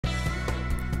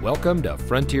Welcome to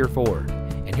Frontier Ford,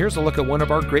 and here's a look at one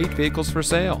of our great vehicles for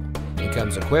sale. It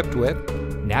comes equipped with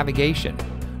navigation,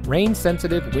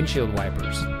 rain-sensitive windshield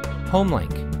wipers,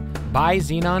 HomeLink,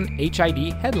 bi-xenon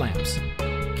HID headlamps,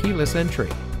 keyless entry,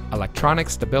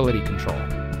 electronic stability control,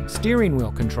 steering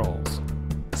wheel controls,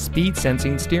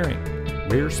 speed-sensing steering,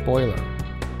 rear spoiler,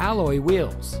 alloy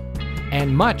wheels,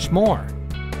 and much more.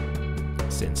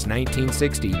 Since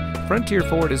 1960, Frontier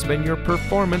Ford has been your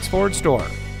performance Ford store.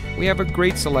 We have a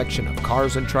great selection of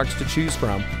cars and trucks to choose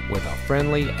from with a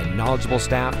friendly and knowledgeable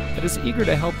staff that is eager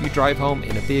to help you drive home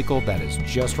in a vehicle that is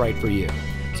just right for you.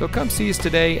 So come see us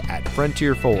today at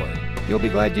Frontier Ford. You'll be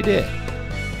glad you did.